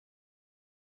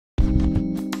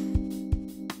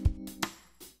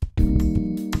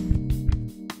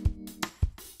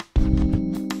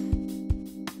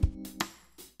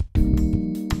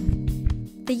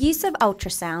The use of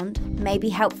ultrasound may be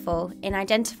helpful in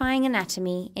identifying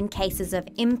anatomy in cases of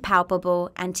impalpable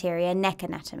anterior neck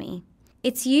anatomy.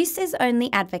 Its use is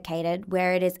only advocated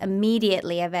where it is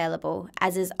immediately available,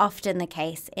 as is often the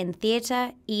case in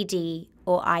theatre, ED,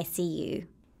 or ICU.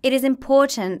 It is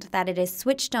important that it is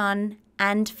switched on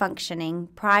and functioning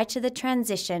prior to the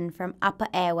transition from upper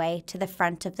airway to the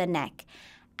front of the neck,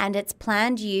 and its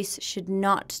planned use should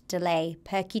not delay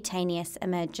percutaneous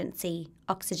emergency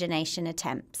oxygenation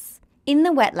attempts. In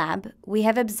the wet lab, we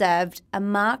have observed a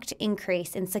marked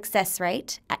increase in success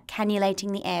rate at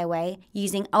cannulating the airway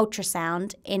using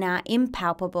ultrasound in our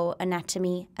impalpable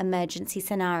anatomy emergency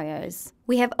scenarios.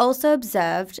 We have also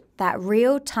observed that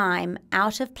real-time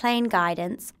out-of-plane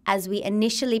guidance, as we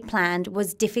initially planned,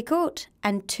 was difficult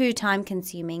and too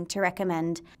time-consuming to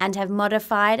recommend, and have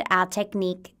modified our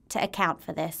technique to account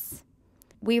for this.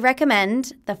 We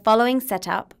recommend the following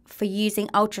setup for using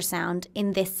ultrasound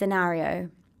in this scenario.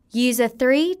 Use a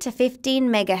 3 to 15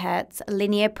 MHz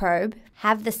linear probe,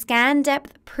 have the scan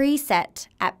depth preset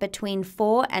at between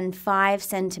 4 and 5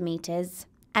 centimeters,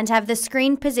 and have the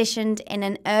screen positioned in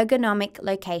an ergonomic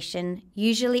location,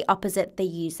 usually opposite the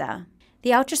user.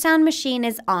 The ultrasound machine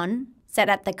is on, set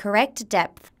at the correct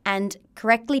depth, and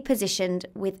correctly positioned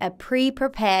with a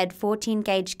pre-prepared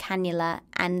 14-gauge cannula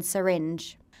and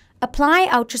syringe. Apply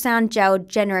ultrasound gel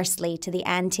generously to the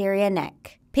anterior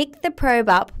neck. Pick the probe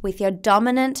up with your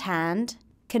dominant hand.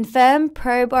 Confirm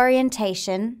probe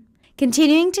orientation.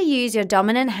 Continuing to use your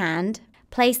dominant hand,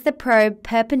 place the probe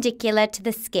perpendicular to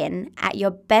the skin at your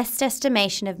best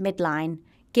estimation of midline,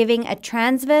 giving a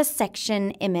transverse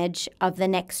section image of the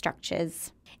neck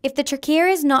structures. If the trachea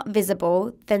is not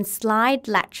visible, then slide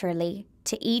laterally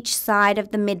to each side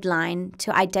of the midline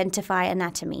to identify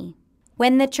anatomy.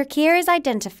 When the trachea is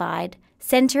identified,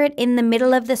 center it in the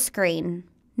middle of the screen.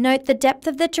 Note the depth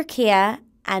of the trachea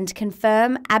and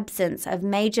confirm absence of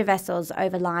major vessels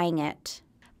overlying it.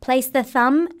 Place the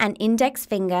thumb and index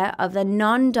finger of the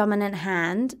non-dominant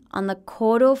hand on the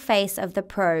caudal face of the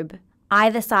probe,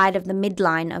 either side of the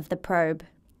midline of the probe.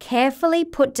 Carefully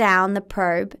put down the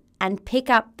probe and pick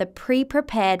up the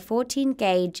pre-prepared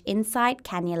 14-gauge Insight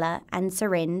cannula and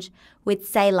syringe with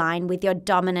saline with your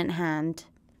dominant hand.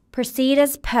 Proceed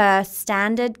as per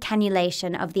standard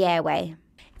cannulation of the airway.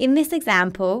 In this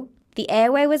example, the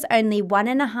airway was only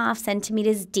 1.5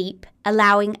 centimeters deep,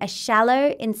 allowing a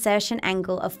shallow insertion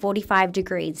angle of 45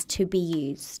 degrees to be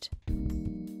used.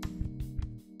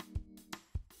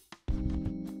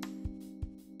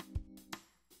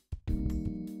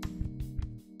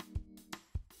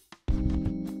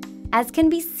 As can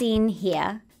be seen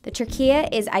here, the trachea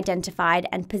is identified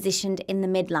and positioned in the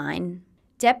midline.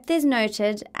 Depth is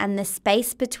noted and the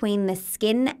space between the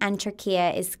skin and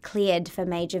trachea is cleared for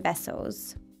major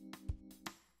vessels.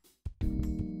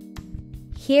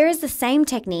 Here is the same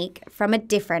technique from a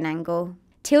different angle.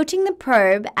 Tilting the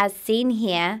probe, as seen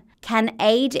here, can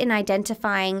aid in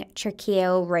identifying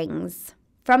tracheal rings.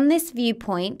 From this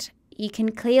viewpoint, you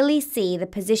can clearly see the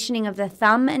positioning of the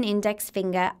thumb and index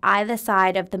finger either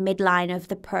side of the midline of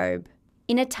the probe.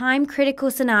 In a time-critical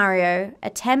scenario,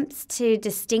 attempts to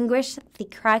distinguish the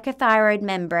cricothyroid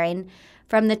membrane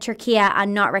from the trachea are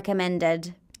not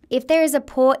recommended. If there is a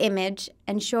poor image,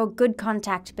 ensure good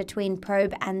contact between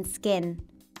probe and skin.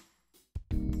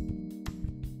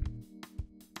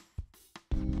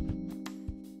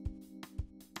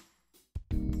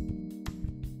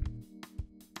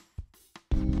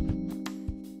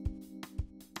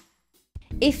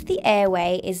 If the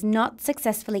airway is not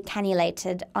successfully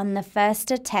cannulated on the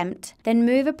first attempt, then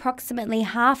move approximately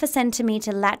 0.5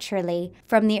 centimeter laterally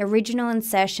from the original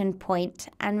insertion point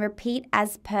and repeat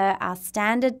as per our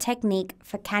standard technique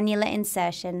for cannula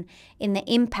insertion in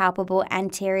the impalpable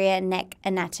anterior neck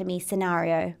anatomy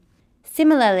scenario.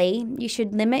 Similarly, you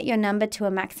should limit your number to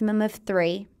a maximum of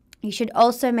 3. You should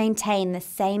also maintain the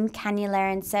same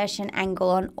cannular insertion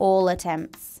angle on all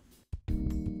attempts.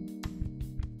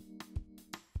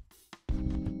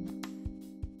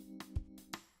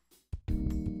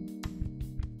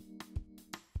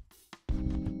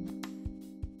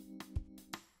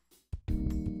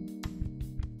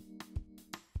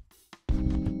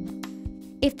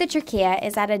 If the trachea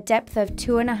is at a depth of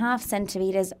 2.5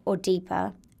 centimeters or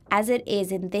deeper, as it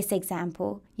is in this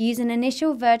example, use an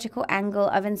initial vertical angle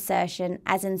of insertion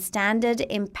as in standard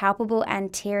impalpable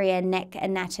anterior neck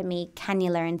anatomy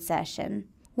cannular insertion.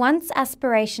 Once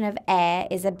aspiration of air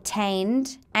is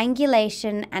obtained,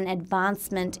 angulation and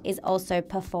advancement is also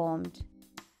performed.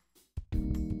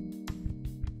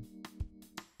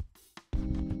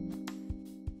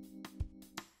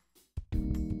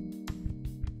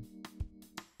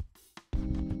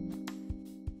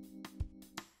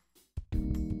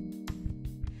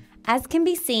 As can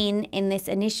be seen in this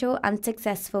initial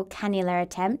unsuccessful cannula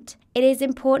attempt, it is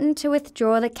important to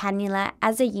withdraw the cannula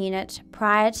as a unit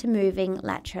prior to moving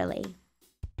laterally.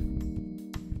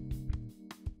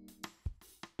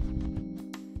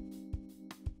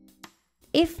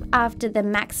 If after the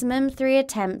maximum 3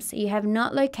 attempts you have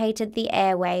not located the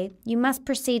airway, you must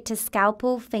proceed to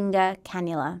scalpel finger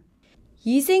cannula.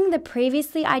 Using the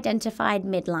previously identified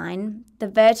midline, the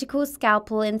vertical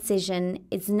scalpel incision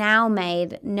is now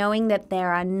made knowing that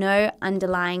there are no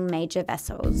underlying major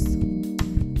vessels.